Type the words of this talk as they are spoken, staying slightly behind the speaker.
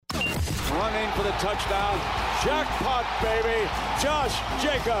running for the touchdown. Jackpot, baby. Josh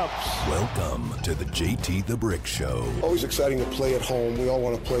Jacobs. Welcome to the JT the Brick Show. Always exciting to play at home. We all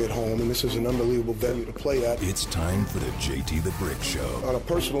want to play at home, and this is an unbelievable venue to play at. It's time for the JT the Brick Show. On a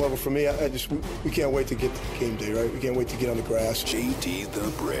personal level, for me, we can't wait to get to game day, right? We can't wait to get on the grass. JT the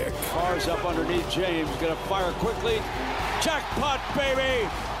Brick. Carr's up underneath James. Going to fire quickly. Jackpot, baby.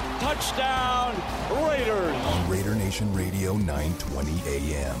 Touchdown, Raiders. On Raider Nation Radio 920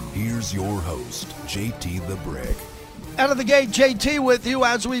 AM. Here's your host, JT the Brick. Out of the gate, JT with you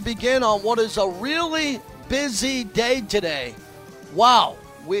as we begin on what is a really busy day today. Wow,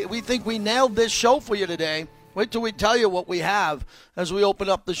 we think we nailed this show for you today. Wait till we tell you what we have as we open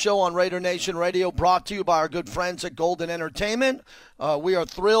up the show on Raider Nation Radio, brought to you by our good friends at Golden Entertainment. We are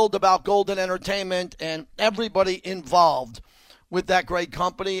thrilled about Golden Entertainment and everybody involved with that great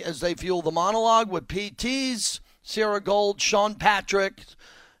company as they fuel the monologue with PTs, Sierra Gold, Sean Patrick.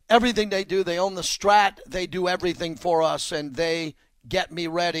 Everything they do, they own the Strat. They do everything for us, and they get me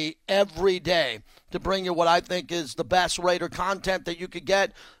ready every day to bring you what I think is the best Raider content that you could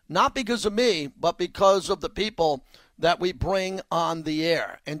get, not because of me, but because of the people that we bring on the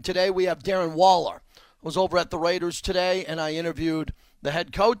air. And today we have Darren Waller. I was over at the Raiders today, and I interviewed the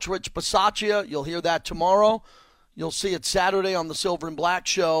head coach, Rich Bisaccia. You'll hear that tomorrow. You'll see it Saturday on the Silver and Black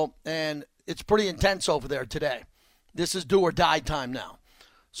Show, and it's pretty intense over there today. This is do or die time now.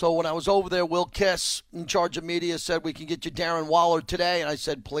 So when I was over there, Will Kiss, in charge of media, said we can get you Darren Waller today, and I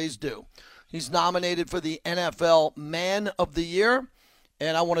said, please do. He's nominated for the NFL Man of the Year,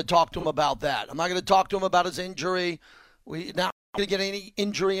 and I want to talk to him about that. I'm not going to talk to him about his injury. We're not going to get any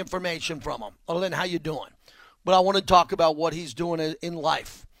injury information from him other than how you doing. But I want to talk about what he's doing in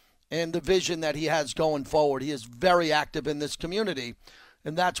life and the vision that he has going forward. He is very active in this community,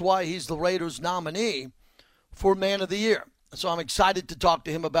 and that's why he's the Raiders nominee for Man of the Year. So I'm excited to talk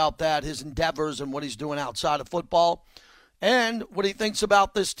to him about that, his endeavors and what he's doing outside of football, and what he thinks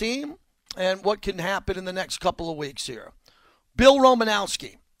about this team and what can happen in the next couple of weeks here. Bill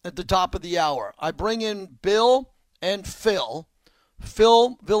Romanowski at the top of the hour. I bring in Bill and Phil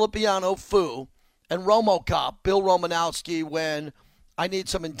Villapiano, Fu, and RomoCop, Bill Romanowski, when I need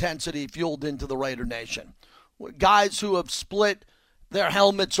some intensity fueled into the Raider Nation. Guys who have split their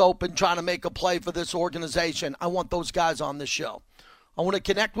helmets open trying to make a play for this organization. I want those guys on the show. I want to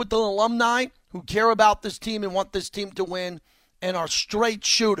connect with the alumni who care about this team and want this team to win and are straight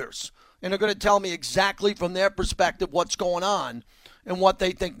shooters. And they're going to tell me exactly from their perspective what's going on and what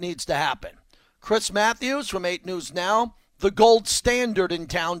they think needs to happen. Chris Matthews from 8 News Now, the gold standard in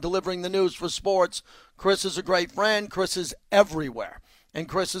town delivering the news for sports. Chris is a great friend. Chris is everywhere. And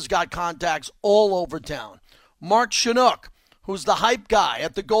Chris has got contacts all over town. Mark Chinook, who's the hype guy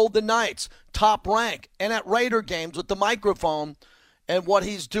at the Golden Knights, top rank, and at Raider games with the microphone. And what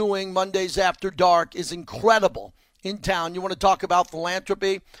he's doing Mondays after dark is incredible in town. You want to talk about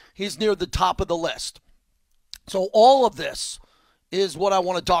philanthropy? He's near the top of the list. So all of this is what I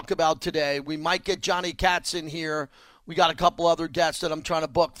want to talk about today. We might get Johnny Katz in here. We got a couple other guests that I'm trying to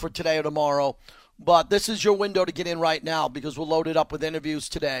book for today or tomorrow. But this is your window to get in right now because we're loaded up with interviews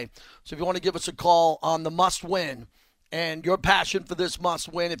today. So if you want to give us a call on the must-win and your passion for this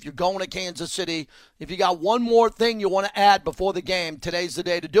must-win, if you're going to Kansas City, if you got one more thing you want to add before the game, today's the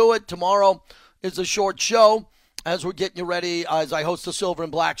day to do it. Tomorrow is a short show as we're getting you ready as I host the Silver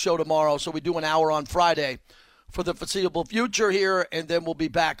and Black Show tomorrow. So we do an hour on Friday for the foreseeable future here, and then we'll be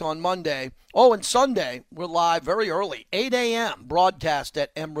back on Monday. Oh, and Sunday, we're live very early, 8 a.m., broadcast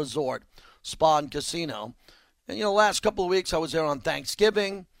at M Resort Spa and Casino. And, the last couple of weeks I was there on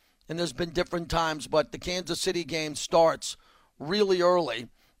Thanksgiving, and there's been different times, but the Kansas City game starts really early,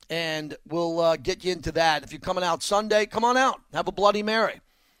 and we'll get you into that. If you're coming out Sunday, come on out. Have a Bloody Mary.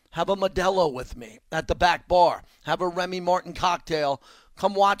 Have a Modelo with me at the back bar. Have a Remy Martin cocktail.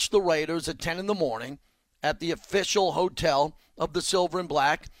 Come watch the Raiders at 10 in the morning at the official hotel of the Silver and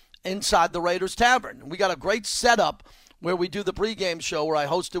Black inside the Raiders Tavern. We got a great setup where we do the pregame show where I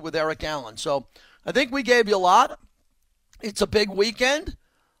hosted with Eric Allen. So I think we gave you a lot. It's a big weekend.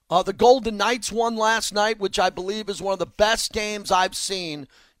 The Golden Knights won last night, which I believe is one of the best games I've seen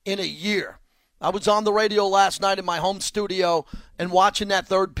in a year. I was on the radio last night in my home studio and watching that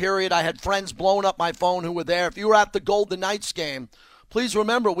third period. I had friends blowing up my phone who were there. If you were at the Golden Knights game, please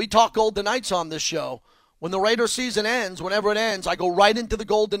remember, we talk Golden Knights on this show. When the Raider season ends, whenever it ends, I go right into the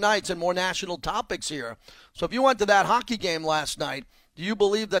Golden Knights and more national topics here. So if you went to that hockey game last night, do you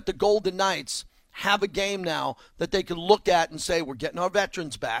believe that the Golden Knights have a game now that they can look at and say, we're getting our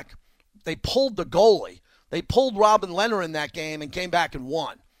veterans back? They pulled the goalie. They pulled Robin Lehner in that game and came back and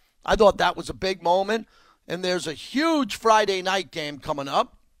won. I thought that was a big moment. And there's a huge Friday night game coming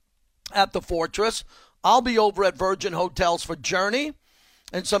up at the Fortress. I'll be over at Virgin Hotels for Journey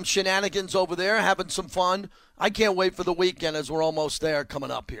and some shenanigans over there, having some fun. I can't wait for the weekend as we're almost there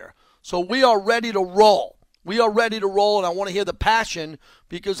coming up here. So we are ready to roll. We are ready to roll, and I want to hear the passion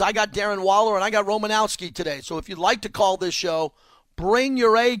because I got Darren Waller and I got Romanowski today. So if you'd like to call this show, bring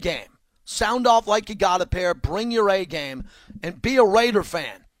your A game. Sound off like you got a pair. Bring your A game and be a Raider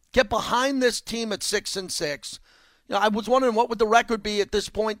fan. Get behind this team at 6-6. You know, I was wondering what would the record be at this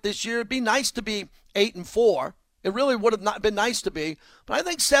point this year. It'd be nice to be 8-4. It really would have not been nice to be, but I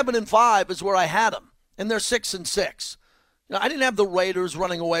think 7-5 is where I had them, and they're 6-6. You know, I didn't have the Raiders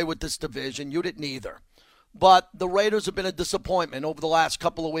running away with this division. You didn't either. But the Raiders have been a disappointment over the last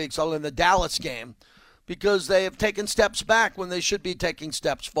couple of weeks, other than the Dallas game, because they have taken steps back when they should be taking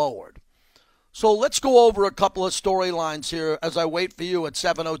steps forward. So let's go over a couple of storylines here as I wait for you at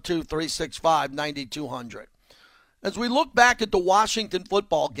 702-365-9200. As we look back at the Washington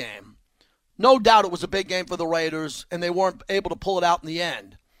football game, no doubt it was a big game for the Raiders, and they weren't able to pull it out in the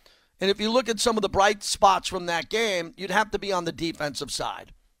end. And if you look at some of the bright spots from that game, you'd have to be on the defensive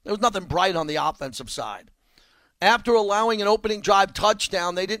side. There was nothing bright on the offensive side. After allowing an opening drive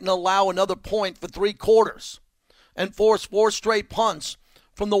touchdown, they didn't allow another point for 3 quarters and forced 4 straight punts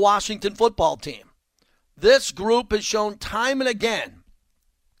from the Washington football team. This group has shown time and again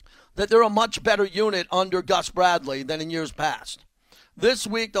that they're a much better unit under Gus Bradley than in years past. This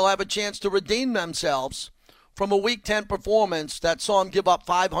week, they'll have a chance to redeem themselves from a Week 10 performance that saw them give up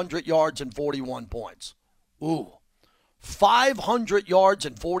 500 yards and 41 points. Ooh, 500 yards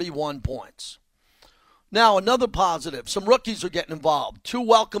and 41 points. Now, another positive, some rookies are getting involved. 2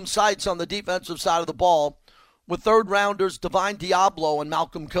 welcome sights on the defensive side of the ball with third-rounders Divine Diablo and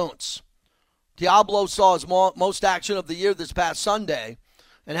Malcolm Kuntz. Diablo saw his most action of the year this past Sunday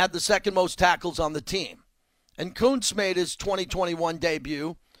and had the second most tackles on the team. And Kuntz made his 2021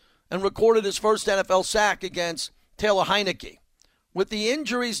 debut and recorded his first NFL sack against Taylor Heineke. With the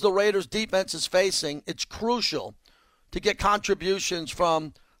injuries the Raiders' defense is facing, it's crucial to get contributions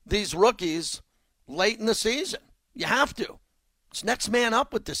from these rookies late in the season. You have to. It's next man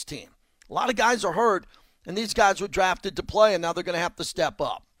up with this team. A lot of guys are hurt, and these guys were drafted to play, and now they're going to have to step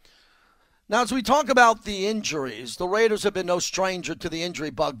up. Now, as we talk about the injuries, the Raiders have been no stranger to the injury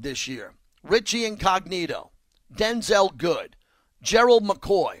bug this year. Richie Incognito, Denzel Good, Gerald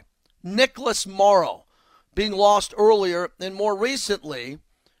McCoy, Nicholas Morrow being lost earlier, and more recently,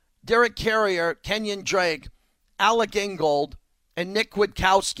 Derek Carrier, Kenyon Drake, Alec Ingold, and Nick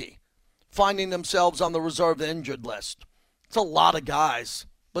Kwiatkowski finding themselves on the reserve injured list. It's a lot of guys,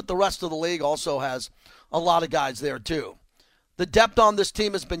 but the rest of the league also has a lot of guys there too. The depth on this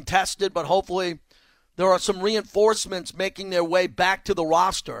team has been tested, but hopefully there are some reinforcements making their way back to the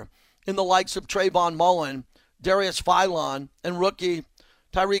roster in the likes of Trayvon Mullen, Darius Philon, and rookie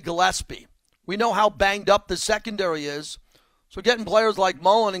Tyree Gillespie. We know how banged up the secondary is, so getting players like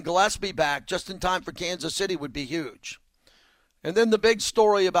Mullen and Gillespie back just in time for Kansas City would be huge. And then the big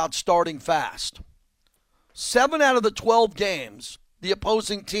story about starting fast. 7 out of the 12 games, the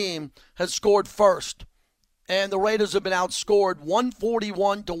opposing team has scored first, and the Raiders have been outscored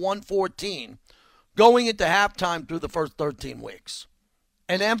 141-114 going into halftime through the first 13 weeks.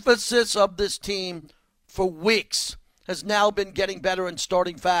 An emphasis of this team for weeks has now been getting better and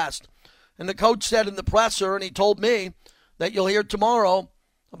starting fast. And the coach said in the presser, and he told me that you'll hear tomorrow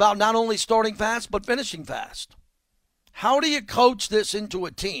about not only starting fast but finishing fast. How do you coach this into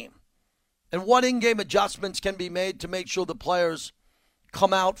a team? And what in-game adjustments can be made to make sure the players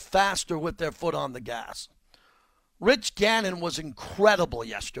come out faster with their foot on the gas? Rich Gannon was incredible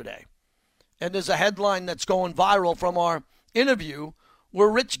yesterday. And there's a headline that's going viral from our interview where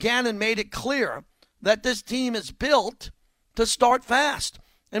Rich Gannon made it clear that this team is built to start fast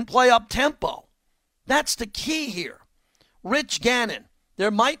and play up-tempo. That's the key here. Rich Gannon. There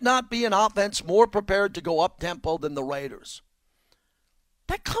might not be an offense more prepared to go up-tempo than the Raiders.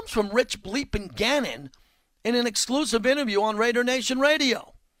 That comes from Rich bleeping Gannon in an exclusive interview on Raider Nation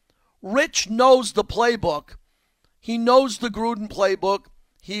Radio. Rich knows the playbook. He knows the Gruden playbook.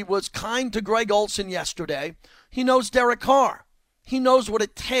 He was kind to Greg Olsen yesterday. He knows Derek Carr. He knows what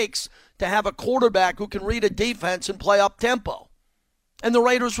it takes to have a quarterback who can read a defense and play up-tempo. And the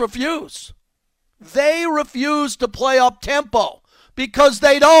Raiders refuse. They refuse to play up-tempo. Because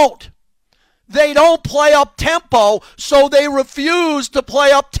they don't. They don't play up-tempo, so they refuse to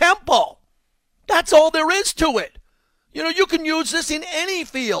play up-tempo. That's all there is to it. You know, you can use this in any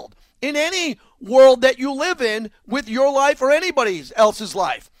field, in any world that you live in with your life or anybody else's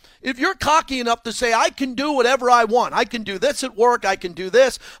life. If you're cocky enough to say, I can do whatever I want, I can do this at work, I can do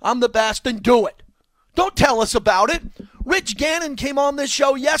this, I'm the best, then do it. Don't tell us about it. Rich Gannon came on this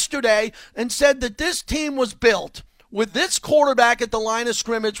show yesterday and said that this team was built with this quarterback at the line of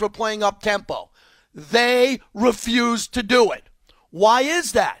scrimmage for playing up-tempo. They refused to do it. Why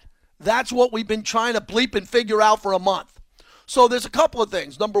is that? That's what we've been trying to bleep and figure out for a month. So there's a couple of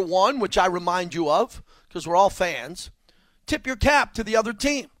things. Number one, which I remind you of, because we're all fans, tip your cap to the other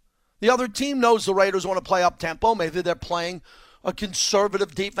team. The other team knows the Raiders want to play up-tempo. Maybe they're playing a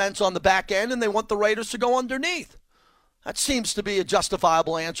conservative defense on the back end, and they want the Raiders to go underneath. That seems to be a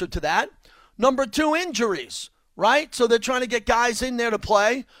justifiable answer to that. Number two, injuries, right? So they're trying to get guys in there to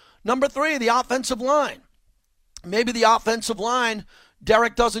play. Number three, the offensive line. Maybe the offensive line,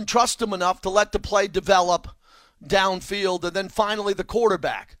 Derek doesn't trust them enough to let the play develop downfield. And then finally, the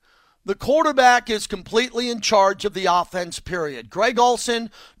quarterback. The quarterback is completely in charge of the offense, period. Greg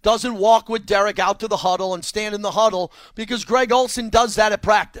Olsen doesn't walk with Derek out to the huddle and stand in the huddle because Greg Olsen does that at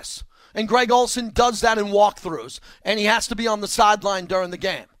practice. And Greg Olsen does that in walkthroughs. And he has to be on the sideline during the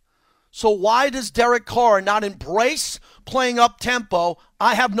game. So why does Derek Carr not embrace playing up-tempo?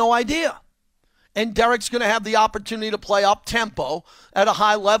 I have no idea. And Derek's going to have the opportunity to play up-tempo at a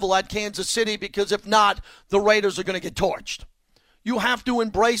high level at Kansas City because if not, the Raiders are going to get torched. You have to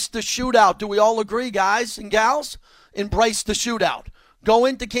embrace the shootout. Do we all agree, guys and gals? Embrace the shootout. Go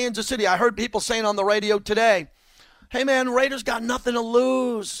into Kansas City. I heard people saying on the radio today, hey, man, Raiders got nothing to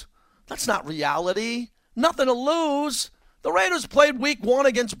lose. That's not reality. Nothing to lose. The Raiders played week 1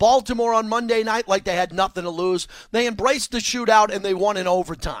 against Baltimore on Monday night like they had nothing to lose. They embraced the shootout, and they won in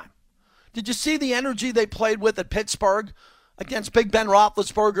overtime. Did you see the energy they played with at Pittsburgh against Big Ben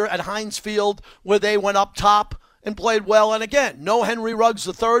Roethlisberger at Heinz Field where they went up top and played well? And again, no Henry Ruggs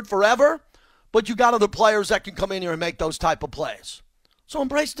III forever, but you got other players that can come in here and make those type of plays. So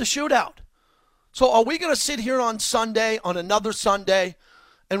embrace the shootout. So are we going to sit here on Sunday, on another Sunday,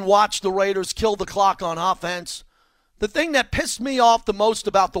 and watch the Raiders kill the clock on offense? The thing that pissed me off the most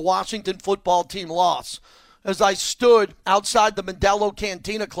about the Washington football team loss as I stood outside the Modelo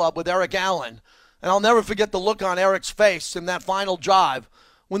Cantina Club with Eric Allen, and I'll never forget the look on Eric's face in that final drive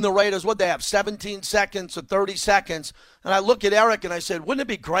when the Raiders, what they have, 17 seconds or 30 seconds, and I look at Eric and I said, wouldn't it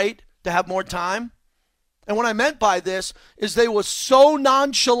be great to have more time? And what I meant by this is they were so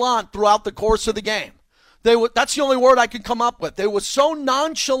nonchalant throughout the course of the game. That's the only word I could come up with. They were so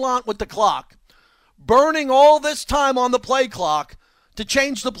nonchalant with the clock, burning all this time on the play clock to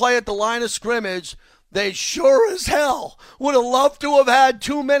change the play at the line of scrimmage. They sure as hell would have loved to have had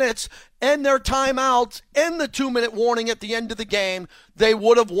 2 minutes and their timeouts and the 2-minute warning at the end of the game. They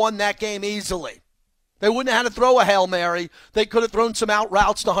would have won that game easily. They wouldn't have had to throw a Hail Mary. They could have thrown some out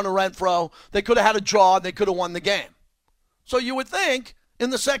routes to Hunter Renfrow. They could have had a draw, and they could have won the game. So you would think in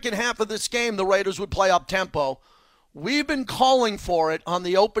the second half of this game the Raiders would play up-tempo. We've been calling for it on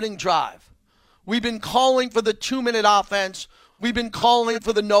the opening drive. We've been calling for the 2-minute offense. We've been calling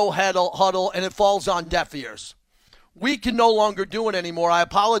for the no huddle, and it falls on deaf ears. We can no longer do it anymore. I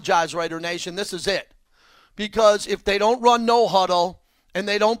apologize, Raider Nation. This is it. Because if they don't run no huddle and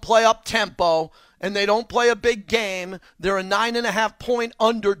they don't play up tempo and they don't play a big game, they're a 9.5-point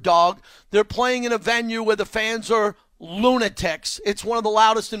underdog. They're playing in a venue where the fans are lunatics. It's one of the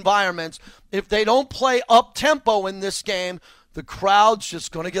loudest environments. If they don't play up tempo in this game, the crowd's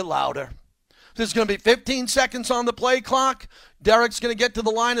just going to get louder. There's going to be 15 seconds on the play clock. Derek's going to get to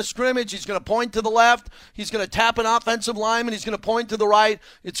the line of scrimmage. He's going to point to the left. He's going to tap an offensive lineman. He's going to point to the right.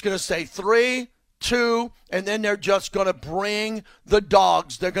 It's going to say 3, 2, and then they're just going to bring the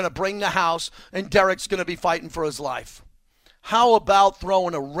dogs. They're going to bring the house, and Derek's going to be fighting for his life. How about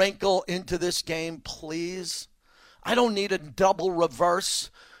throwing a wrinkle into this game, please? I don't need a double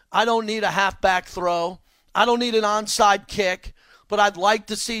reverse. I don't need a halfback throw. I don't need an onside kick. But I'd like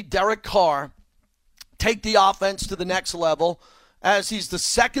to see Derek Carr take the offense to the next level as he's the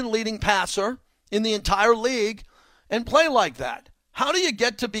second leading passer in the entire league and play like that. How do you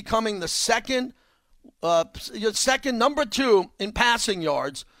get to becoming the second number 2 in passing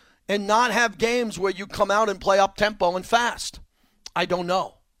yards and not have games where you come out and play up tempo and fast? I don't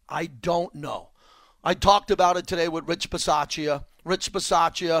know. I talked about it today with Rich Bisaccia. Rich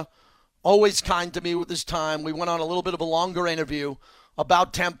Bisaccia, always kind to me with his time. We went on a little bit of a longer interview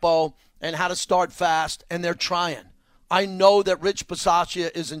about tempo and how to start fast, and they're trying. I know that Rich Bisaccia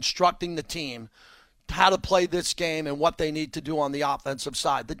is instructing the team how to play this game and what they need to do on the offensive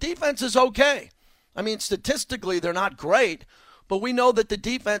side. The defense is okay. I mean, statistically, they're not great, but we know that the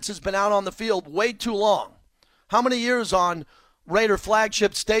defense has been out on the field way too long. How many years on Raider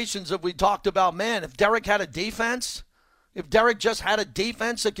flagship stations have we talked about, man, if Derek had a defense, if Derek just had a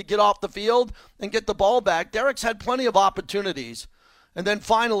defense that could get off the field and get the ball back? Derek's had plenty of opportunities, And then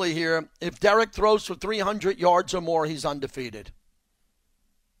finally here, if Derek throws for 300 yards or more, he's undefeated.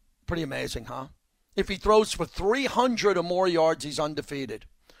 Pretty amazing, huh? If he throws for 300 or more yards, he's undefeated.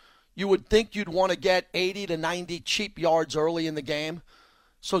 You would think you'd want to get 80 to 90 cheap yards early in the game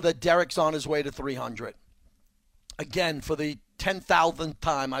so that Derek's on his way to 300. Again, for the 10,000th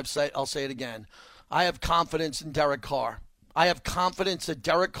time, I'll say it again. I have confidence in Derek Carr. I have confidence that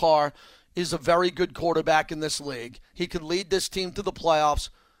Derek Carr is a very good quarterback in this league. He could lead this team to the playoffs.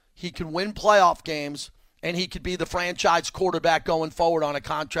 He can win playoff games, and he could be the franchise quarterback going forward on a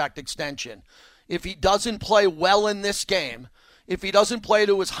contract extension. If he doesn't play well in this game, if he doesn't play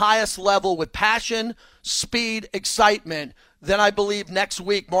to his highest level with passion, speed, excitement, then I believe next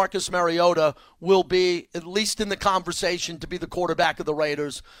week Marcus Mariota will be at least in the conversation to be the quarterback of the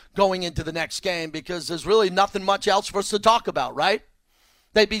Raiders going into the next game, because there's really nothing much else for us to talk about, right?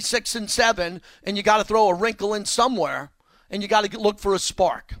 They'd be 6-7, and you got to throw a wrinkle in somewhere, and you got to look for a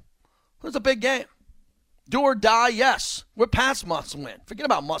spark. It's a big game. Do or die, yes. We're past must win. Forget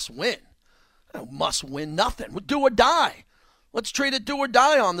about must win. Must win nothing. We'll do or die. Let's treat it do or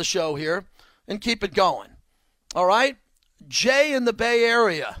die on the show here and keep it going. All right? Jay in the Bay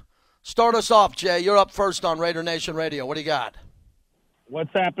Area. Start us off, Jay. You're up first on Raider Nation Radio. What do you got?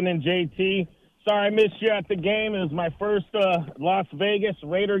 What's happening, JT? Sorry I missed you at the game. It was my first Las Vegas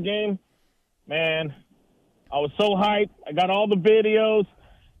Raider game. Man, I was so hyped. I got all the videos.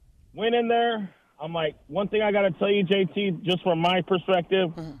 Went in there. I'm like, one thing I got to tell you, JT, just from my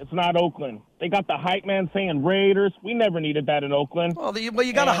perspective, it's not Oakland. They got the hype man saying Raiders. We never needed that in Oakland. Well,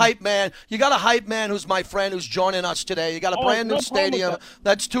 you got a hype man. You got a hype man who's my friend who's joining us today. You got a brand new stadium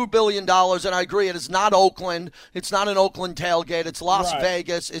that's $2 billion, and I agree, it is not Oakland. It's not an Oakland tailgate. It's Las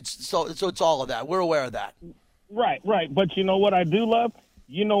Vegas. It's all of that. We're aware of that. Right. But you know what I do love?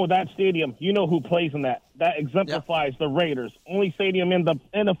 You know that stadium. You know who plays in that. That exemplifies the Raiders. Only stadium in the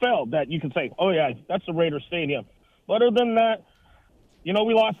NFL that you can say, oh, yeah, that's the Raiders stadium. But other than that, we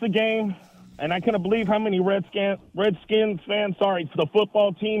lost the game, and I couldn't believe how many Redskins fans, the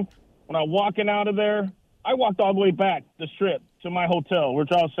football team, when I was walking out of there, I walked all the way back the strip to my hotel,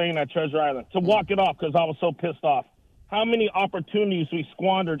 which I was staying at Treasure Island, to walk it off because I was so pissed off. How many opportunities we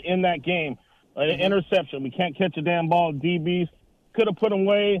squandered in that game. An interception. We can't catch a damn ball, DBs. Could have put them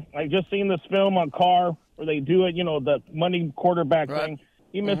away. I just seen this film on Carr where they do it, the money quarterback thing.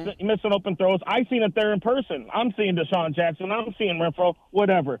 He missed an open throws. I seen it there in person. I'm seeing Deshaun Jackson. I'm seeing Renfro.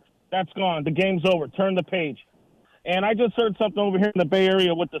 Whatever. That's gone. The game's over. Turn the page. And I just heard something over here in the Bay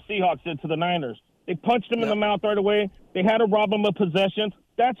Area what the Seahawks did to the Niners. They punched them in the mouth right away. They had to rob them of possessions.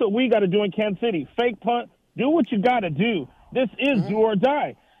 That's what we got to do in Kansas City. Fake punt. Do what you got to do. This is do or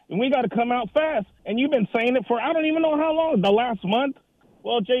die. And we got to come out fast. And you've been saying it for I don't even know how long, the last month.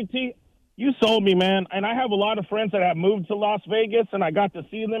 Well, JT, you sold me, man. And I have a lot of friends that have moved to Las Vegas, and I got to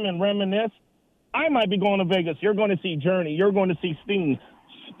see them and reminisce. I might be going to Vegas. You're going to see Journey. You're going to see Sting.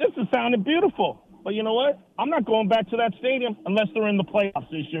 This is sounding beautiful. But you know what? I'm not going back to that stadium unless they're in the playoffs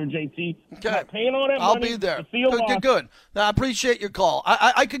this year, JT. Okay. Paying all that I'll money be there. Good. Now, I appreciate your call.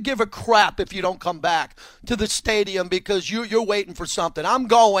 I could give a crap if you don't come back to the stadium because you're waiting for something. I'm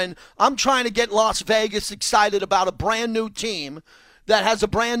going. I'm trying to get Las Vegas excited about a brand new team that has a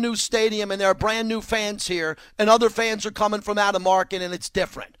brand new stadium and there are brand new fans here and other fans are coming from out of market and it's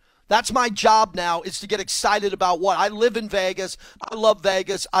different. That's my job now, is to get excited about what. I live in Vegas. I love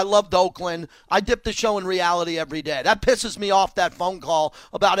Vegas. I loved Oakland. I dip the show in reality every day. That pisses me off, that phone call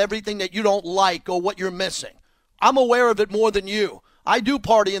about everything that you don't like or what you're missing. I'm aware of it more than you. I do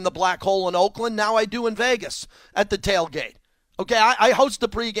party in the Black Hole in Oakland. Now I do in Vegas at the tailgate. Okay, I host the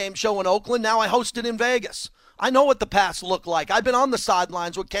pregame show in Oakland. Now I host it in Vegas. I know what the past looked like. I've been on the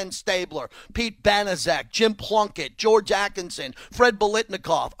sidelines with Ken Stabler, Pete Banaszak, Jim Plunkett, George Atkinson, Fred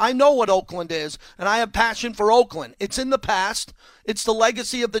Biletnikoff. I know what Oakland is, and I have passion for Oakland. It's in the past. It's the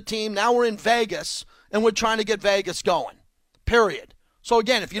legacy of the team. Now we're in Vegas, and we're trying to get Vegas going, period. So,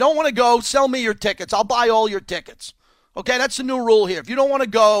 again, if you don't want to go, sell me your tickets. I'll buy all your tickets. Okay, that's the new rule here. If you don't want to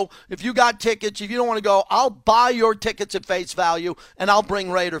go, if you got tickets, if you don't want to go, I'll buy your tickets at face value, and I'll bring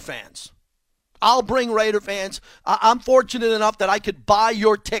Raider fans. I'll bring Raider fans. I'm fortunate enough that I could buy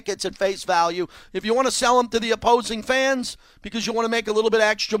your tickets at face value. If you want to sell them to the opposing fans because you want to make a little bit of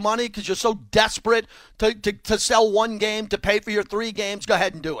extra money because you're so desperate to sell one game to pay for your 3 games, go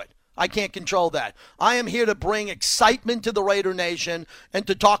ahead and do it. I can't control that. I am here to bring excitement to the Raider Nation and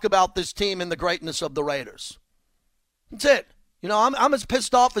to talk about this team and the greatness of the Raiders. That's it. I'm as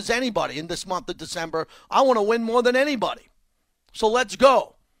pissed off as anybody in this month of December. I want to win more than anybody. So let's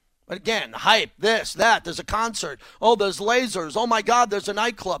go. Again, hype, this, that, there's a concert. Oh, there's lasers. Oh, my God, there's a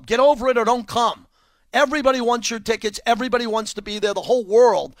nightclub. Get over it or don't come. Everybody wants your tickets. Everybody wants to be there. The whole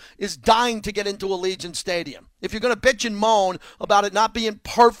world is dying to get into Allegiant Stadium. If you're going to bitch and moan about it not being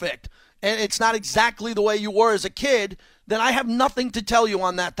perfect and it's not exactly the way you were as a kid, then I have nothing to tell you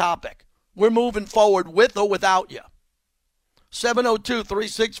on that topic. We're moving forward with or without you.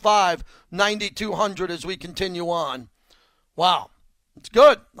 702-365-9200 as we continue on. Wow, it's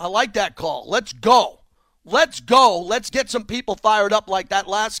good. I like that call. Let's go. Let's go. Let's get some people fired up like that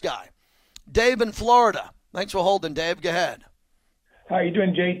last guy. Dave in Florida. Thanks for holding, Dave. Go ahead. How you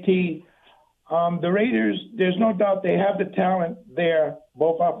doing, JT? The Raiders, there's no doubt they have the talent there,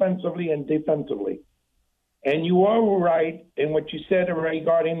 both offensively and defensively. And you are right in what you said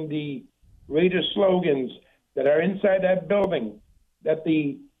regarding the Raiders slogans that are inside that building, that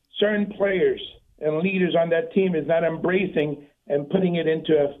the certain players and leaders on that team is not embracing and putting it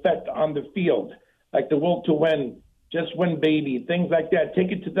into effect on the field, like the will to win, just win, baby, things like that.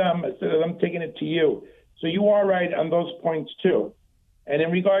 Take it to them instead of them taking it to you. So you are right on those points too. And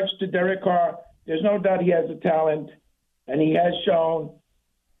in regards to Derek Carr, there's no doubt he has the talent, and he has shown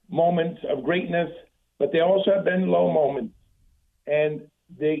moments of greatness, but there also have been low moments. And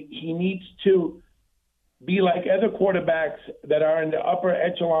he needs to be like other quarterbacks that are in the upper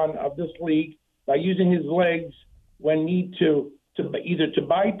echelon of this league by using his legs when need to either to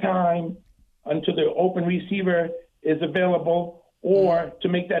buy time until the open receiver is available or to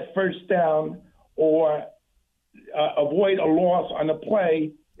make that first down or avoid a loss on a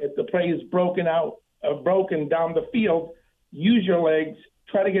play. If the play is broken down the field, use your legs,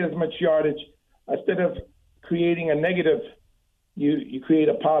 try to get as much yardage. Instead of creating a negative, you create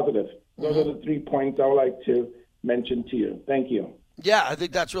a positive. Those are the 3 points I would like to mention to you. Thank you. Yeah, I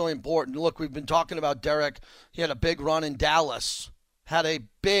think that's really important. Look, we've been talking about Derek. He had a big run in Dallas, had a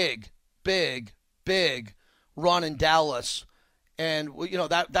big run in Dallas. And, you know,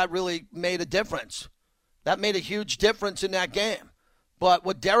 that really made a difference. That made a huge difference in that game. But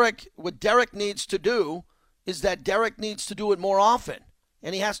what Derek needs to do is that Derek needs to do it more often.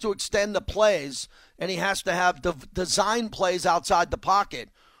 And he has to extend the plays, and he has to have design plays outside the pocket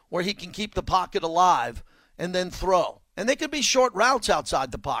where he can keep the pocket alive and then throw. And they could be short routes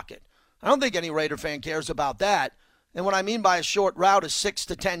outside the pocket. I don't think any Raider fan cares about that. And what I mean by a short route is 6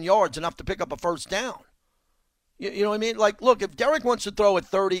 to 10 yards, enough to pick up a first down. You know what I mean? Like, look, if Derek wants to throw at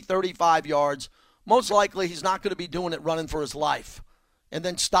 30, 35 yards, most likely he's not going to be doing it running for his life and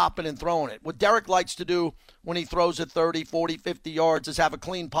then stopping and throwing it. What Derek likes to do when he throws at 30, 40, 50 yards is have a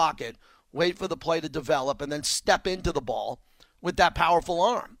clean pocket, wait for the play to develop, and then step into the ball with that powerful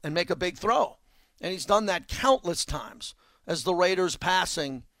arm and make a big throw. And he's done that countless times as the Raiders'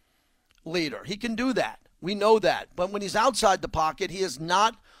 passing leader. He can do that. We know that. But when he's outside the pocket, he is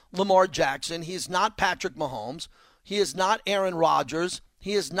not Lamar Jackson. He is not Patrick Mahomes. He is not Aaron Rodgers.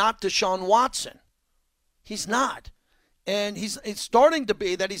 He is not Deshaun Watson. He's not. And it's starting to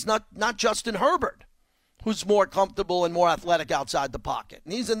be that he's not Justin Herbert, who's more comfortable and more athletic outside the pocket.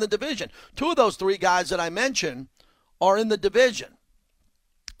 And he's in the division. 2 of those 3 guys that I mentioned are in the division.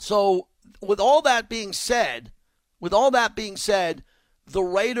 So with all that being said, the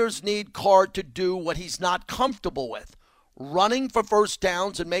Raiders need Carr to do what he's not comfortable with, running for first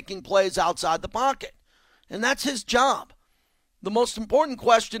downs and making plays outside the pocket. And that's his job. The most important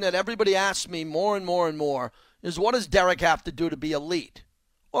question that everybody asks me more and more and more is, what does Derek have to do to be elite?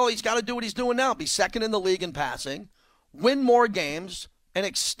 Well, he's got to do what he's doing now, be second in the league in passing, win more games, and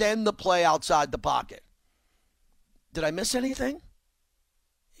extend the play outside the pocket. Did I miss anything?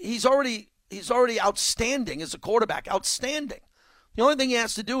 He's already outstanding as a quarterback, outstanding. The only thing he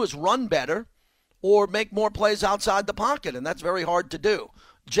has to do is run better or make more plays outside the pocket, and that's very hard to do.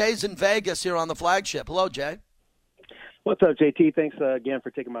 Jay's in Vegas here on the flagship. Hello, Jay. What's up, JT? Thanks again for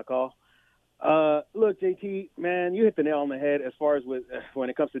taking my call. Look, JT, man, you hit the nail on the head as far as when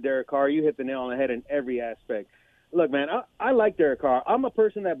it comes to Derek Carr. You hit the nail on the head in every aspect. Look, man, I like Derek Carr. I'm a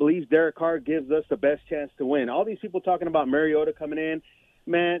person that believes Derek Carr gives us the best chance to win. All these people talking about Mariota coming in,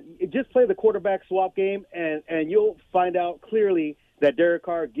 man, just play the quarterback swap game, and you'll find out clearly that Derek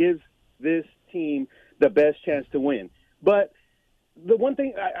Carr gives this team the best chance to win. But the one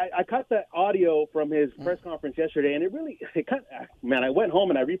thing, I caught the audio from his press conference yesterday, and I went home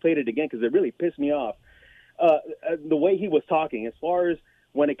and I replayed it again because it really pissed me off. The way he was talking, as far as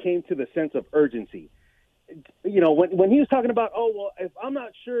when it came to the sense of urgency. You know, when he was talking about, if I'm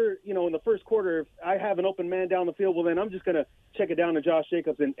not sure, in the first quarter, if I have an open man down the field, well, then I'm just going to check it down to Josh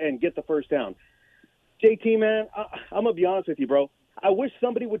Jacobs and get the first down. JT, man, I'm going to be honest with you, bro. I wish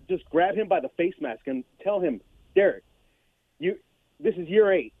somebody would just grab him by the face mask and tell him, Derek, this is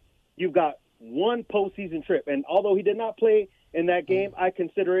year 8. You've got one postseason trip. And although he did not play in that game, I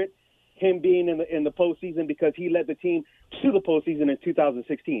consider it him being in the postseason because he led the team to the postseason in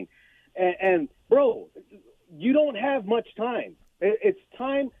 2016. And bro, you don't have much time. It's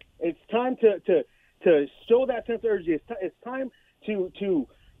time. It's time to show that sense of urgency. It's time to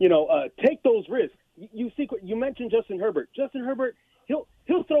take those risks. You mentioned Justin Herbert. Justin Herbert, he'll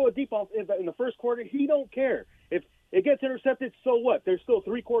throw a deep ball in the first quarter. He don't care if it gets intercepted. So what? There's still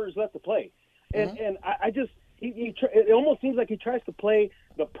 3 quarters left to play. And I just it almost seems like he tries to play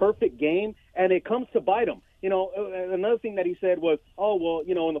the perfect game, and it comes to bite him. Another thing that he said was,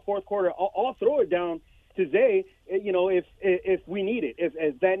 in the fourth quarter, I'll throw it down to Zay, if we need it,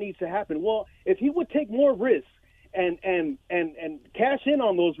 if that needs to happen. Well, if he would take more risks and cash in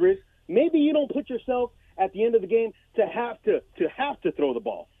on those risks, maybe you don't put yourself at the end of the game to have to throw the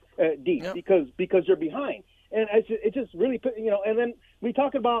ball deep because you're behind. And it just really put, and then we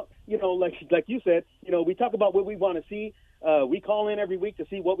talk about, like you said, we talk about what we want to see. We call in every week to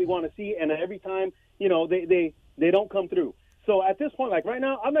see what we want to see, and every time, they don't come through. So at this point, like right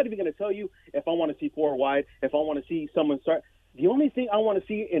now, I'm not even going to tell you if I want to see 4 wide, if I want to see someone start. The only thing I want to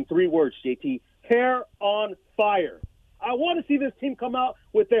see in 3 words, JT, hair on fire. I want to see this team come out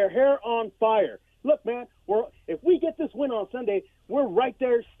with their hair on fire. Look, man, if we get this win on Sunday, we're right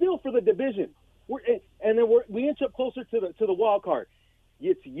there still for the division. And then we inch up closer to the wild card.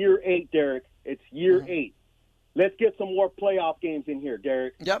 It's year 8, Derek. It's year 8. Let's get some more playoff games in here,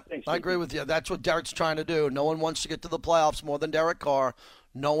 Derek. Yep, Thanks, I agree with you. That's what Derek's trying to do. No one wants to get to the playoffs more than Derek Carr.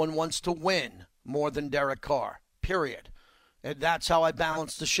 No one wants to win more than Derek Carr, period. And that's how I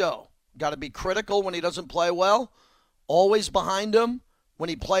balance the show. Got to be critical when he doesn't play well, always behind him. When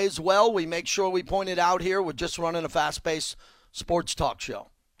he plays well, we make sure we point it out here. We're just running a fast-paced sports talk show.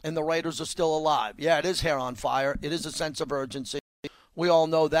 And the Raiders are still alive. Yeah, it is hair on fire. It is a sense of urgency. We all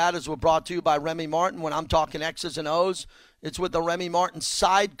know that, as we're brought to you by Remy Martin. When I'm talking X's and O's, it's with the Remy Martin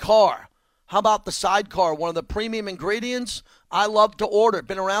sidecar. How about the sidecar? One of the premium ingredients I love to order.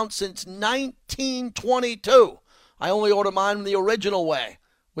 Been around since 1922. I only order mine the original way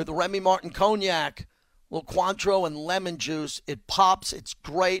with Remy Martin cognac, little Cointreau and lemon juice. It pops. It's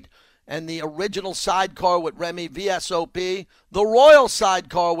great. And the original sidecar with Remy VSOP, the Royal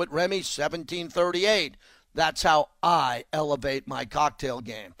sidecar with Remy 1738. That's how I elevate my cocktail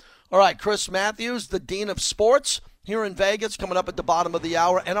game. All right, Chris Matthews, the Dean of Sports here in Vegas, coming up at the bottom of the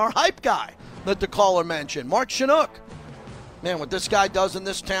hour. And our hype guy that the caller mentioned, Mark Chinook. Man, what this guy does in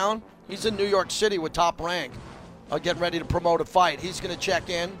this town, he's in New York City with Top Rank, getting ready to promote a fight. He's going to check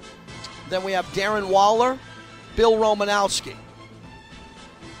in. Then we have Darren Waller, Bill Romanowski.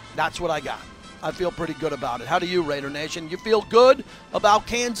 That's what I got. I feel pretty good about it. How do you, Raider Nation? You feel good about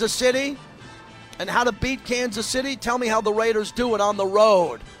Kansas City and how to beat Kansas City? Tell me how the Raiders do it on the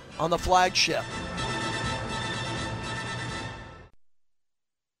road, on the flagship.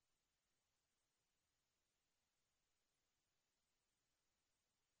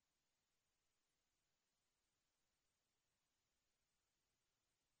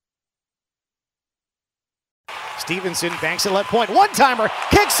 Stevenson banks at left point. One-timer,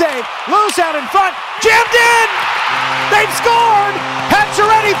 kick save, loose out in front, jammed in! They've scored!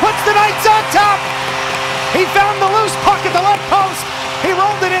 Pacioretty puts the Knights on top! He found the loose puck at the left post. He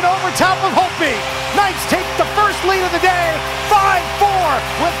rolled it in over top of Holtby. Knights take the first lead of the day,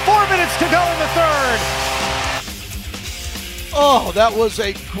 5-4, with 4 minutes to go in the third. Oh, that was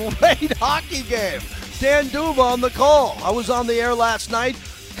a great hockey game. Dan Duva on the call. I was on the air last night,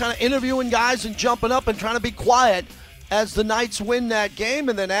 kind of interviewing guys and jumping up and trying to be quiet as the Knights win that game.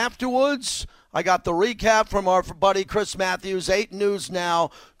 And then afterwards, I got the recap from our buddy Chris Matthews, 8 News Now.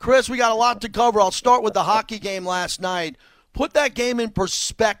 Chris, we got a lot to cover. I'll start with the hockey game last night. Put that game in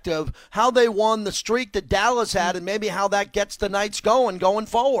perspective, how they won, the streak that Dallas had, and maybe how that gets the Knights going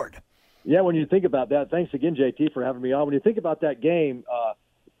forward. Yeah, when you think about that, thanks again, JT, for having me on. When you think about that game,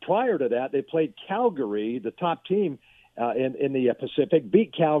 prior to that, they played Calgary, the top team in the Pacific,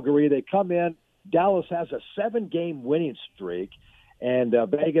 beat Calgary. They come in. Dallas has a 7-game winning streak, and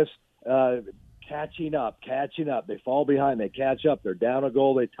Vegas catching up. They fall behind. They catch up. They're down a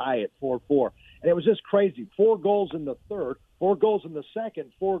goal. They tie it 4-4. And it was just crazy. 4 goals in the third, 4 goals in the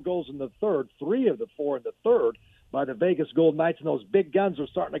second, 4 goals in the third, 3 of the 4 in the third by the Vegas Golden Knights, and those big guns were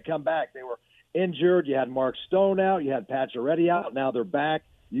starting to come back. They were injured. You had Mark Stone out. You had Pacioretty out. Now they're back.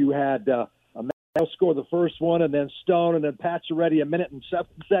 You had score the first one, and then Stone, and then Pacioretty a minute and 7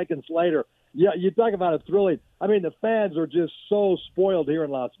 seconds later. Yeah, you talk about it thrilling. I mean, the fans are just so spoiled here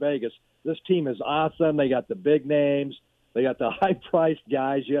in Las Vegas. This team is awesome. They got the big names. They got the high-priced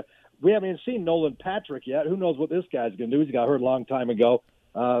guys. Yeah, we haven't even seen Nolan Patrick yet. Who knows what this guy's going to do? He got hurt a long time ago.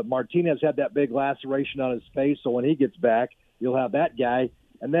 Martinez had that big laceration on his face, so when he gets back, you'll have that guy.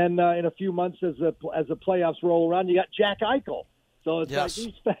 And then in a few months, as the playoffs roll around, you got Jack Eichel. So it's like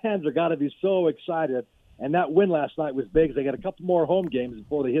these fans are got to be so excited. And that win last night was big. They got a couple more home games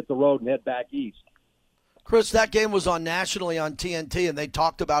before they hit the road and head back east. Chris, that game was on nationally on TNT, and they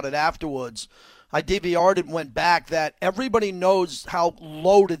talked about it afterwards. I DVR'd it and went back that everybody knows how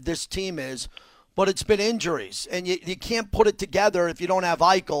loaded this team is, but it's been injuries. And you can't put it together if you don't have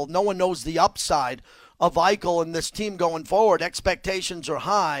Eichel. No one knows the upside of Eichel and this team going forward. Expectations are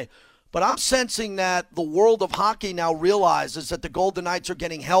high. But I'm sensing that the world of hockey now realizes that the Golden Knights are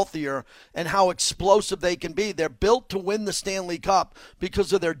getting healthier and how explosive they can be. They're built to win the Stanley Cup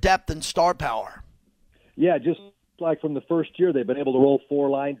because of their depth and star power. Yeah, just like from the first year, they've been able to roll 4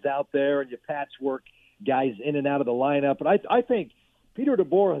 lines out there and you patchwork guys in and out of the lineup. But I think Peter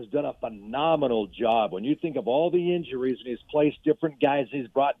DeBoer has done a phenomenal job. When you think of all the injuries and he's placed different guys, he's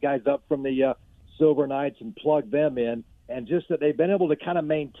brought guys up from the Silver Knights and plugged them in. And just that they've been able to kind of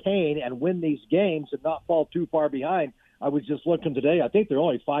maintain and win these games and not fall too far behind. I was just looking today. I think they're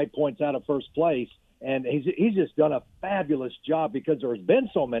only 5 points out of first place. And he's just done a fabulous job because there's been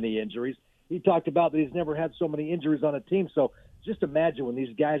so many injuries. He talked about that he's never had so many injuries on a team. So just imagine when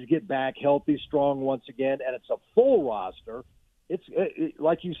these guys get back healthy, strong once again, and it's a full roster. It's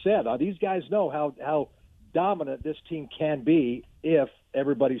like you said, these guys know how dominant this team can be if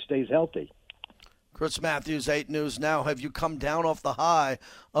everybody stays healthy. Chris Matthews, 8 News Now. Have you come down off the high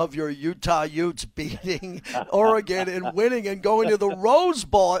of your Utah Utes beating Oregon and winning and going to the Rose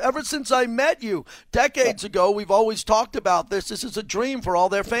Bowl? Ever since I met you decades ago, we've always talked about this. This is a dream for all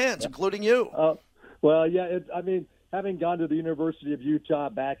their fans, including you. Well, yeah, having gone to the University of Utah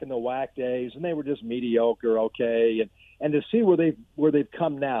back in the WAC days, and they were just mediocre, okay, and to see where they've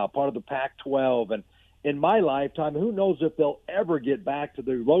come now, part of the Pac-12, and in my lifetime, who knows if they'll ever get back to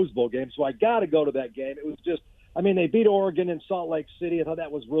the Rose Bowl game. So I got to go to that game. It was just, they beat Oregon in Salt Lake City. I thought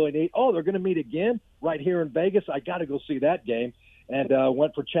that was really neat. Oh, they're going to meet again right here in Vegas. I got to go see that game. And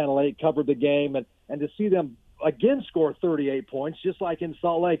went for Channel 8, covered the game. And to see them again score 38 points, just like in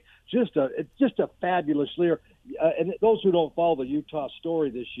Salt Lake, it's just a fabulous year. And those who don't follow the Utah story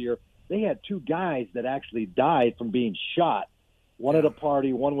this year, they had 2 guys that actually died from being shot. One at a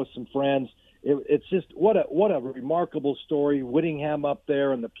party, one with some friends. It's just what a remarkable story. Whittingham up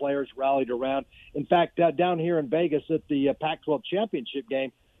there and the players rallied around. In fact, down here in Vegas at the Pac-12 championship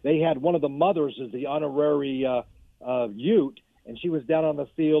game, they had one of the mothers as the honorary Ute, and she was down on the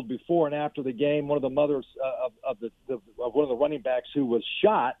field before and after the game. One of the mothers of one of the running backs who was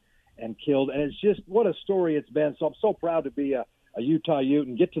shot and killed. And it's just what a story it's been. So I'm so proud to be a Utah Ute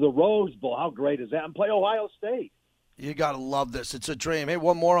and get to the Rose Bowl. How great is that? And play Ohio State. You got to love this. It's a dream. Hey,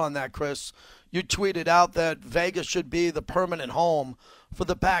 one more on that, Chris. You tweeted out that Vegas should be the permanent home for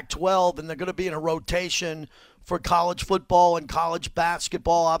the Pac-12, and they're going to be in a rotation for college football and college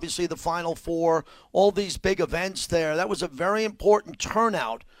basketball, obviously the Final Four, all these big events there. That was a very important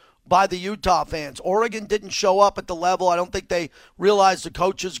turnout by the Utah fans. Oregon didn't show up at the level. I don't think they realized the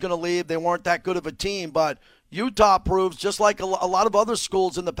coach is going to leave. They weren't that good of a team, but Utah proves, just like a lot of other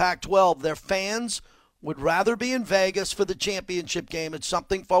schools in the Pac-12, their fans would rather be in Vegas for the championship game. It's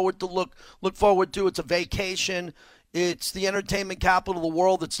something to look forward to. It's a vacation. It's the entertainment capital of the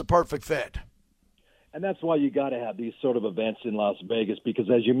world. It's the perfect fit. And that's why you got to have these sort of events in Las Vegas because,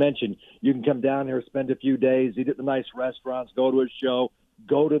 as you mentioned, you can come down here, spend a few days, eat at the nice restaurants, go to a show,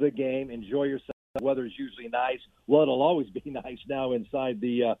 go to the game, enjoy yourself. The weather's usually nice. Well, it'll always be nice now inside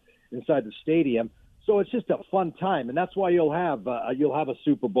the stadium. So it's just a fun time, and that's why you'll have a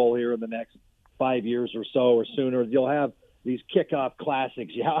Super Bowl here in the next 5 years or so or sooner. You'll have these kickoff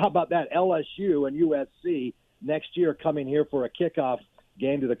classics. How about that? LSU and USC next year coming here for a kickoff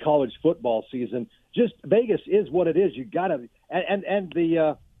game to the college football season. Just Vegas is what it is. You got to and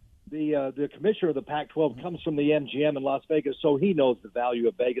the commissioner of the Pac-12 comes from the MGM in Las Vegas, so he knows the value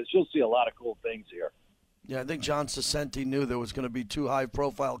of Vegas. You'll see a lot of cool things here. Yeah, I think John Sassenti knew there was going to be 2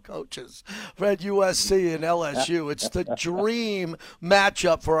 high-profile coaches at USC and LSU. It's the dream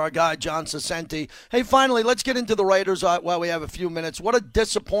matchup for our guy, John Sassenti. Hey, finally, let's get into the Raiders while we have a few minutes. What a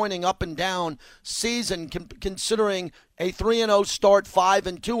disappointing up-and-down season considering a 3-0 start,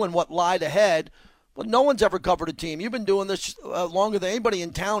 5-2, and what lied ahead. But no one's ever covered a team. You've been doing this longer than anybody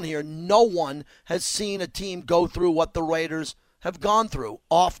in town here. No one has seen a team go through what the Raiders have gone through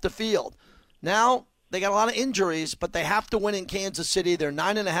off the field. Now, they got a lot of injuries, but they have to win in Kansas City. They're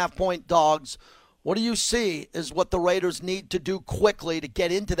 9.5-point dogs. What do you see is what the Raiders need to do quickly to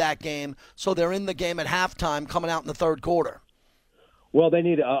get into that game so they're in the game at halftime coming out in the third quarter? Well, they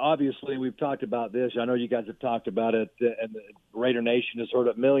need – obviously, we've talked about this. I know you guys have talked about it, and the Raider Nation has heard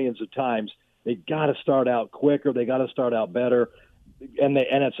it millions of times. They got to start out quicker. They got to start out better. and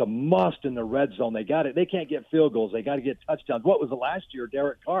it's a must in the red zone. They can't get field goals. They got to get touchdowns. What was the last year?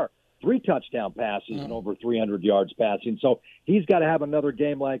 Derek Carr, 3 touchdown passes and over 300 yards passing. So he's got to have another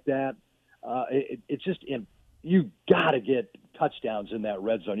game like that. It's just you got to get touchdowns in that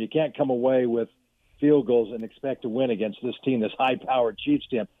red zone. You can't come away with field goals and expect to win against this team, this high-powered Chiefs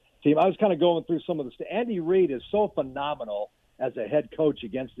team. I was kind of going through some of this. Andy Reid is so phenomenal as a head coach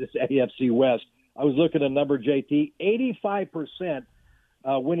against this AFC West. I was looking at a number, JT, 85%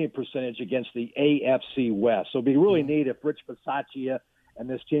 winning percentage against the AFC West. So it'd be really neat if Rich Bisaccia and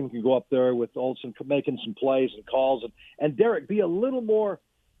this team can go up there with Olsen making some plays and calls. And Derek, be a little more,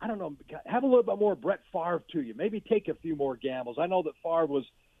 I don't know, have a little bit more Brett Favre to you. Maybe take a few more gambles. I know that Favre was,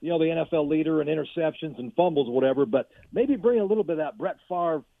 the NFL leader in interceptions and fumbles, whatever, but maybe bring a little bit of that Brett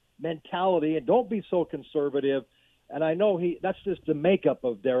Favre mentality and don't be so conservative. And I know that's just the makeup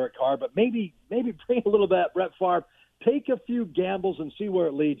of Derek Carr, but maybe bring a little bit of that Brett Favre. Take a few gambles and see where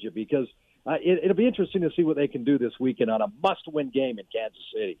it leads you, because it'll be interesting to see what they can do this weekend on a must-win game in Kansas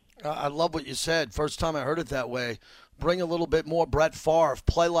City. I love what you said. First time I heard it that way. Bring a little bit more Brett Favre.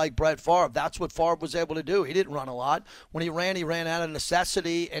 Play like Brett Favre. That's what Favre was able to do. He didn't run a lot. When he ran out of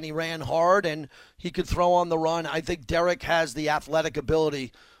necessity, and he ran hard, and he could throw on the run. I think Derek has the athletic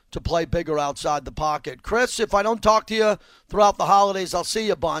ability to play bigger outside the pocket. Chris, if I don't talk to you throughout the holidays, I'll see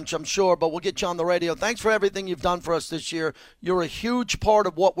you a bunch, I'm sure, but we'll get you on the radio. Thanks for everything you've done for us this year. You're a huge part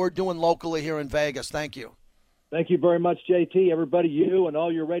of what we're doing locally here in Vegas. Thank you. Thank you very much, JT. Everybody, you and all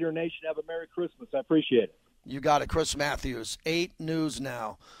your Raider Nation, have a Merry Christmas. I appreciate it. You got it. Chris Matthews, 8 News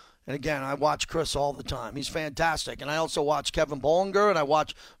Now. And again, I watch Chris all the time. He's fantastic. And I also watch Kevin Bollinger, and I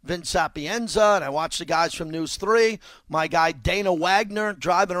watch Vince Sapienza, and I watch the guys from News 3, my guy Dana Wagner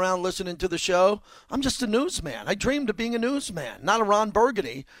driving around listening to the show. I'm just a newsman. I dreamed of being a newsman, not a Ron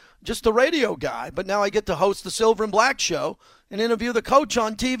Burgundy, just a radio guy. But now I get to host the Silver and Black Show and interview the coach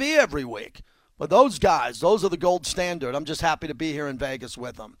on TV every week. But those guys, those are the gold standard. I'm just happy to be here in Vegas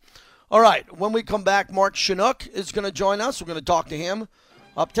with them. All right, when we come back, Mark Chinook is going to join us. We're going to talk to him.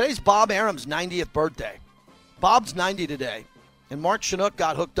 Today's Bob Arum's 90th birthday. Bob's 90 today, and Mark Chinook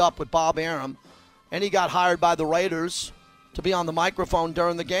got hooked up with Bob Arum, and he got hired by the Raiders to be on the microphone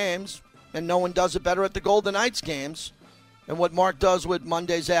during the games, and no one does it better at the Golden Knights games. And what Mark does with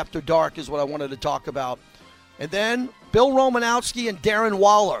Mondays After Dark is what I wanted to talk about. And then Bill Romanowski and Darren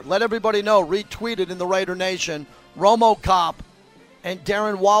Waller. Let everybody know, retweeted in the Raider Nation, Romo Cop and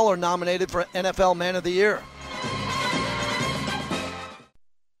Darren Waller nominated for NFL Man of the Year.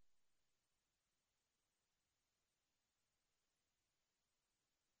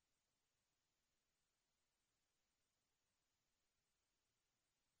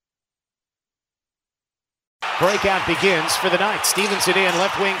 Breakout begins for the Knights. Stevenson in,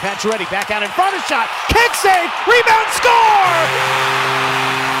 left wing, Pacioretty back out in front, a shot, kick save, rebound, score!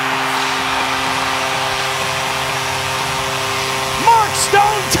 Mark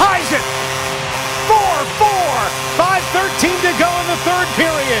Stone ties it! 4-4, 5:13 to go in the third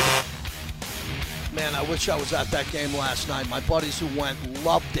period. Man, I wish I was at that game last night. My buddies who went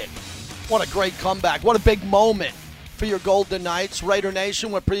loved it. What a great comeback. What a big moment for your Golden Knights. Raider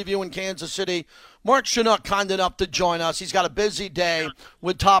Nation, we're previewing Kansas City. Mark Chinook, kind enough to join us. He's got a busy day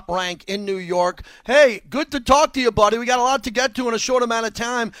with Top Rank in New York. Hey, good to talk to you, buddy. We got a lot to get to in a short amount of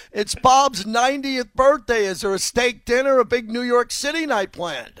time. It's Bob's 90th birthday. Is there a steak dinner, a big New York City night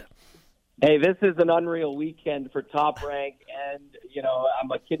planned? Hey, this is an unreal weekend for Top Rank, and,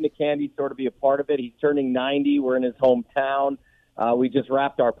 I'm a kid in the candy, sort of be a part of it. He's turning 90. We're in his hometown. We just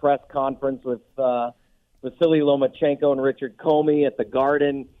wrapped our press conference with Vasily Lomachenko and Richard Comey at the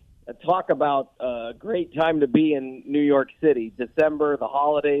Garden. Talk about a great time to be in New York City. December, the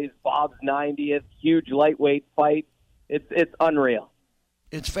holidays, Bob's 90th, huge lightweight fight. It's unreal.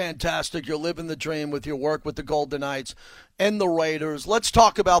 It's fantastic. You're living the dream with your work with the Golden Knights and the Raiders. Let's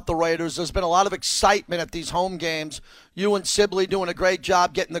talk about the Raiders. There's been a lot of excitement at these home games. You and Sibley doing a great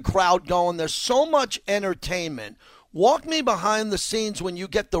job getting the crowd going. There's so much entertainment. Walk me behind the scenes when you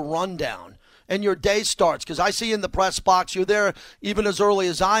get the rundown and your day starts, because I see you in the press box. You're there even as early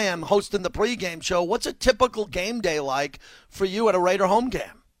as I am hosting the pregame show. What's a typical game day like for you at a Raider home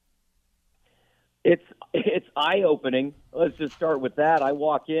game? It's eye-opening. Let's just start with that. I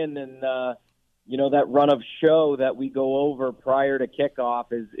walk in and, that run of show that we go over prior to kickoff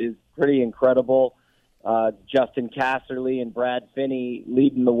is pretty incredible. Justin Casserly and Brad Finney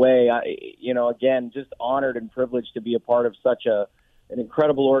leading the way. Again, just honored and privileged to be a part of such an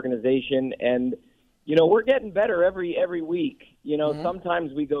incredible organization. And, we're getting better every week.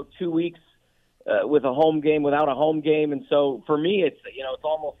 Sometimes we go 2 weeks with a home game without a home game. And so for me, it's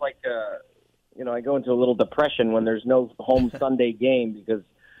almost like I go into a little depression when there's no home Sunday game because,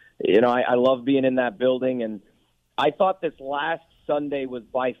 I love being in that building. And I thought this last Sunday was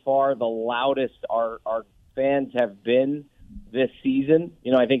by far the loudest our fans have been this season.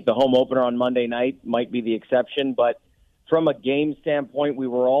 I think the home opener on Monday night might be the exception, but from a game standpoint, we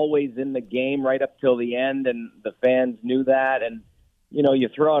were always in the game right up till the end, and the fans knew that. And, you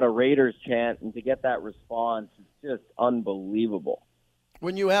throw out a Raiders chant, and to get that response is just unbelievable.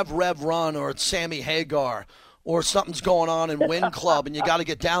 When you have Rev Run or it's Sammy Hagar or something's going on in Win Club and you got to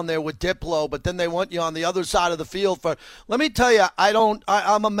get down there with Diplo, but then they want you on the other side of the field let me tell you,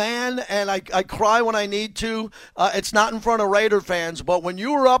 I'm a man and I cry when I need to. It's not in front of Raider fans, but when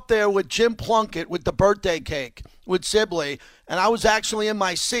you were up there with Jim Plunkett with the birthday cake with Sibley, and I was actually in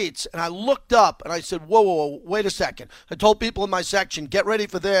my seats, and I looked up, and I said, whoa, wait a second. I told people in my section, get ready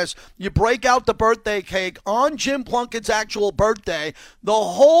for this. You break out the birthday cake on Jim Plunkett's actual birthday. The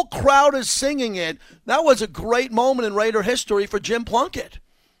whole crowd is singing it. That was a great moment in Raider history for Jim Plunkett.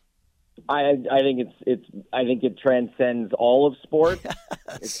 I think it transcends all of sports.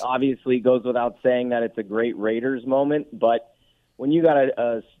 Yes. It obviously goes without saying that it's a great Raiders moment, but when you got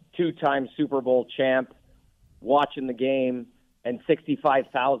a two-time Super Bowl champ watching the game and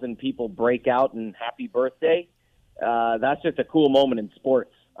 65,000 people break out and happy birthday, that's just a cool moment in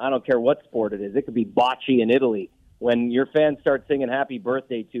sports. I don't care what sport it is. It could be bocce in Italy. When your fans start singing happy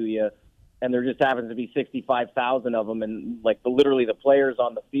birthday to you, and there just happens to be 65,000 of them, and literally the players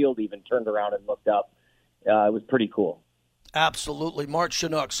on the field even turned around and looked up. It was pretty cool. Absolutely. Mark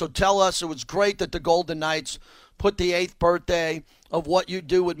Chinook. So tell us, it was great that the Golden Knights put the 8th birthday of what you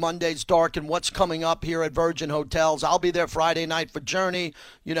do with Monday's Dark and what's coming up here at Virgin Hotels. I'll be there Friday night for Journey.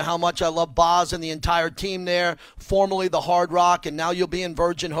 You know how much I love Boz and the entire team there, formerly the Hard Rock, and now you'll be in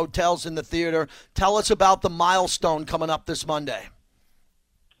Virgin Hotels in the theater. Tell us about the milestone coming up this Monday.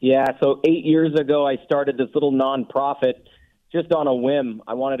 Yeah, so 8 years ago I started this little nonprofit just on a whim.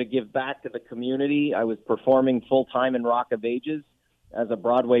 I wanted to give back to the community. I was performing full-time in Rock of Ages as a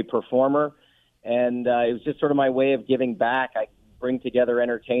Broadway performer, and it was just sort of my way of giving back. I bring together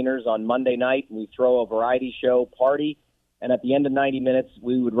entertainers on Monday night, and we throw a variety show party, and at the end of 90 minutes,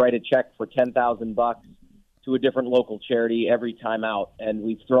 we would write a check for $10,000 to a different local charity every time out, and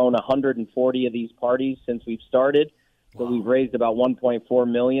we've thrown 140 of these parties since we've started, so we've raised about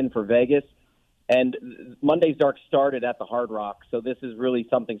 $1.4 million for Vegas. And Monday's Dark started at the Hard Rock, so this is really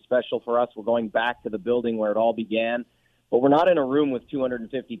something special for us. We're going back to the building where it all began, but we're not in a room with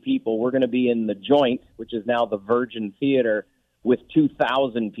 250 people. We're going to be in the Joint, which is now the Virgin Theater, with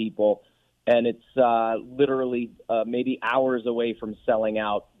 2,000 people, and it's literally maybe hours away from selling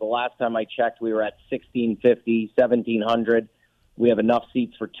out. The last time I checked, we were at 1,650, 1,700. We have enough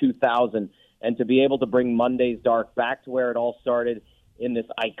seats for 2,000, and to be able to bring Monday's Dark back to where it all started in this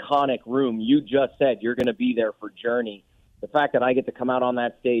iconic room. You just said you're going to be there for Journey. The fact that I get to come out on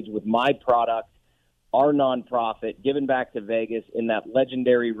that stage with my product, our nonprofit, given back to Vegas in that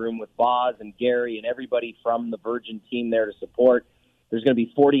legendary room with Boz and Gary and everybody from the Virgin team there to support. There's going to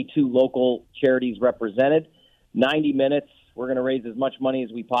be 42 local charities represented. 90 minutes. We're going to raise as much money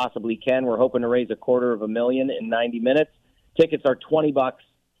as we possibly can. We're hoping to raise $250,000 in 90 minutes. Tickets are $20,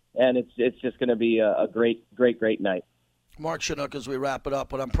 and it's just going to be a great night. Mark Chinook, as we wrap it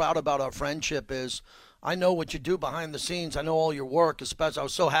up, what I'm proud about our friendship is I know what you do behind the scenes. I know all your work, especially I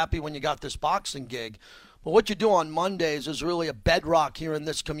was so happy when you got this boxing gig. But what you do on Mondays is really a bedrock here in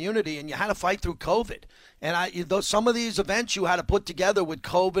this community, and you had to fight through COVID. And some of these events you had to put together with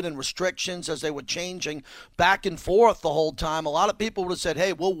COVID and restrictions as they were changing back and forth the whole time. A lot of people would have said,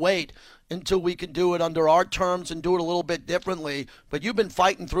 hey, we'll wait until we can do it under our terms and do it a little bit differently. But you've been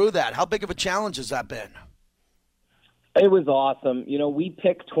fighting through that. How big of a challenge has that been? It was awesome. We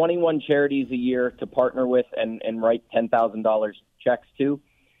pick 21 charities a year to partner with and write $10,000 checks to.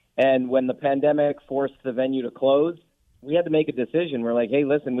 And when the pandemic forced the venue to close, we had to make a decision. We're like, hey,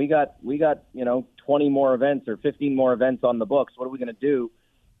 listen, we got 20 more events or 15 more events on the books. What are we going to do?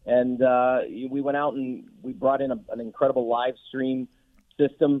 And we went out and we brought in an incredible live stream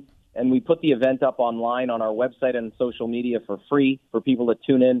system, and we put the event up online on our website and social media for free for people to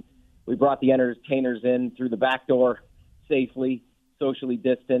tune in. We brought the entertainers in through the back door safely, socially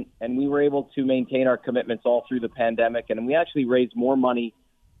distant, and we were able to maintain our commitments all through the pandemic. And we actually raised more money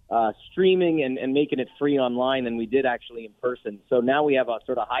streaming and making it free online than we did actually in person. So now we have a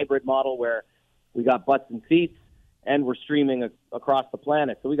sort of hybrid model where we got butts and seats and we're streaming across the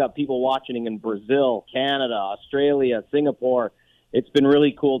planet. So we got people watching in Brazil, Canada, Australia, Singapore. It's been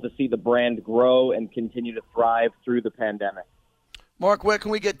really cool to see the brand grow and continue to thrive through the pandemic. Mark, where can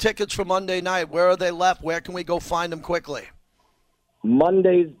we get tickets for Monday night? Where are they left? Where can we go find them quickly?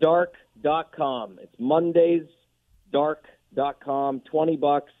 MondaysDark.com. It's MondaysDark.com.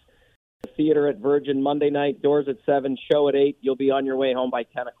 $20. Theater at Virgin Monday night. Doors at 7. Show at 8. You'll be on your way home by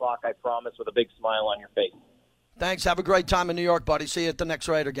 10 o'clock, I promise, with a big smile on your face. Thanks. Have a great time in New York, buddy. See you at the next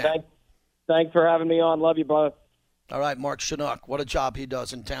Raider game. Thanks for having me on. Love you, brother. All right, Mark Chinook. What a job he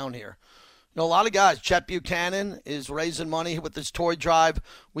does in town here. You know, a lot of guys. Chet Buchanan is raising money with his toy drive.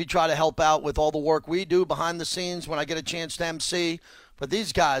 We try to help out with all the work we do behind the scenes when I get a chance to MC. But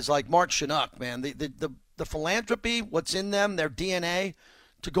these guys like Mark Chinook, man, the philanthropy, what's in them, their DNA,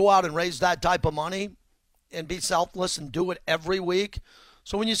 to go out and raise that type of money and be selfless and do it every week.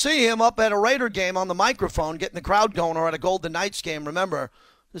 So when you see him up at a Raider game on the microphone, getting the crowd going, or at a Golden Knights game, remember,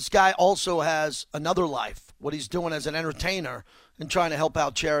 this guy also has another life, what he's doing as an entertainer and trying to help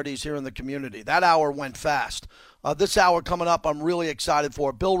out charities here in the community. That hour went fast. This hour coming up, I'm really excited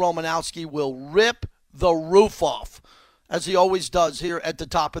for. Bill Romanowski will rip the roof off, as he always does here at the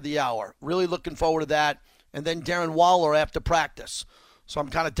top of the hour. Really looking forward to that. And then Darren Waller after practice. So I'm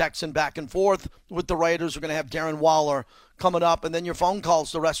kind of texting back and forth with the Raiders. We're going to have Darren Waller coming up. And then your phone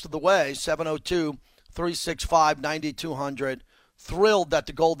calls the rest of the way, 702-365-9200. Thrilled that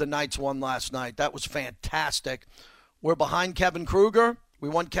the Golden Knights won last night. That was fantastic. We're behind Kevin Kruger. We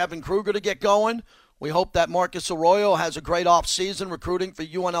want Kevin Kruger to get going. We hope that Marcus Arroyo has a great offseason recruiting for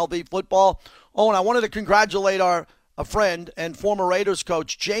UNLV football. Oh, and I wanted to congratulate a friend and former Raiders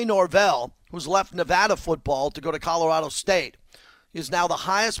coach, Jay Norvell, who's left Nevada football to go to Colorado State. He's now the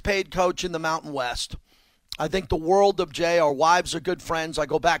highest paid coach in the Mountain West. I think the world of Jay. Our wives are good friends. I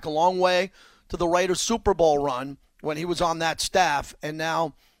go back a long way to the Raiders Super Bowl run when he was on that staff, and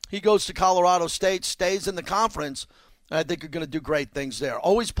now he goes to Colorado State, stays in the conference, and I think you're going to do great things there.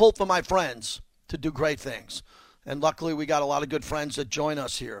 Always pull for my friends to do great things. And luckily we got a lot of good friends that join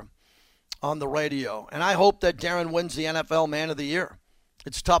us here on the radio. And I hope that Darren wins the NFL Man of the Year.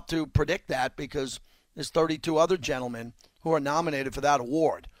 It's tough to predict that because there's 32 other gentlemen who are nominated for that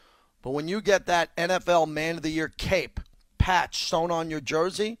award. But when you get that NFL Man of the Year cape, patch sewn on your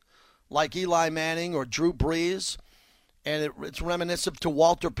jersey, like Eli Manning or Drew Brees, and it's reminiscent to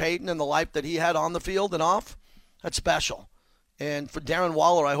Walter Payton and the life that he had on the field and off, that's special. And for Darren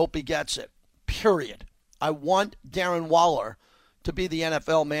Waller, I hope he gets it, period. I want Darren Waller to be the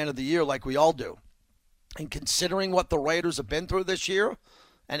NFL Man of the Year like we all do. And considering what the Raiders have been through this year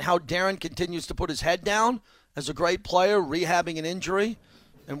and how Darren continues to put his head down as a great player, rehabbing an injury,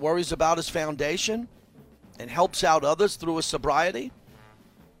 and worries about his foundation and helps out others through his sobriety,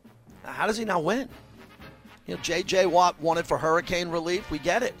 now, how does he not win? You know, J.J. Watt won it for hurricane relief. We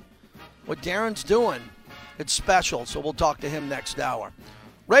get it. What Darren's doing, it's special, so we'll talk to him next hour.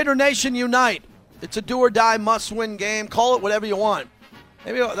 Raider Nation unite. It's a do-or-die must-win game. Call it whatever you want.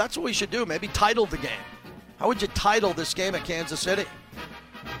 Maybe that's what we should do. Maybe title the game. How would you title this game at Kansas City?